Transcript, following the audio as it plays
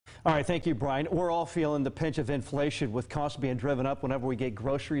All right, thank you, Brian. We're all feeling the pinch of inflation with costs being driven up whenever we get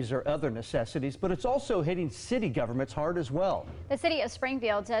groceries or other necessities, but it's also hitting city governments hard as well. The city of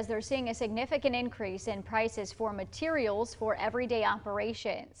Springfield says they're seeing a significant increase in prices for materials for everyday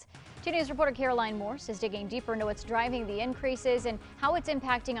operations. 2 News reporter Caroline Morse is digging deeper into what's driving the increases and how it's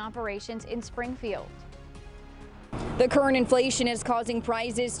impacting operations in Springfield. The current inflation is causing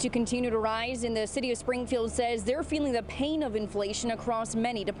prices to continue to rise, and the city of Springfield says they're feeling the pain of inflation across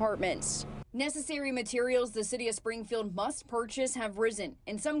many departments. Necessary materials the city of Springfield must purchase have risen,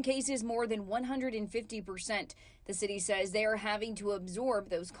 in some cases more than 150%. The city says they are having to absorb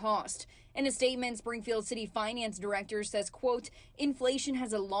those costs. In a statement, Springfield City Finance Director says, quote, inflation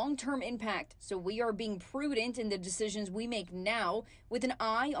has a long-term impact, so we are being prudent in the decisions we make now with an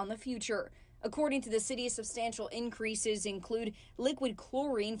eye on the future. According to the city, substantial increases include liquid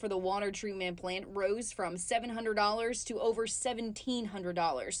chlorine for the water treatment plant rose from $700 to over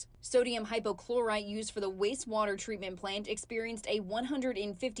 $1,700. Sodium hypochlorite used for the wastewater treatment plant experienced a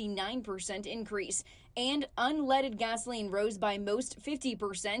 159% increase, and unleaded gasoline rose by most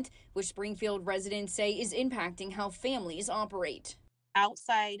 50%, which Springfield residents say is impacting how families operate.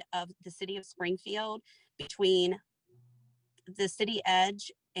 Outside of the city of Springfield, between the city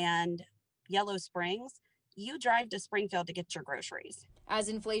edge and Yellow Springs, you drive to Springfield to get your groceries. As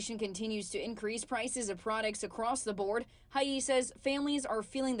inflation continues to increase prices of products across the board, Heidi says families are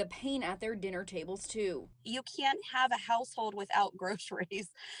feeling the pain at their dinner tables too. You can't have a household without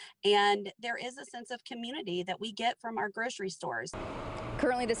groceries, and there is a sense of community that we get from our grocery stores.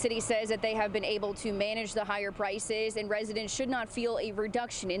 Currently, the city says that they have been able to manage the higher prices and residents should not feel a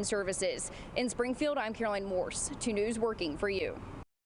reduction in services. In Springfield, I'm Caroline Morse, 2 News working for you.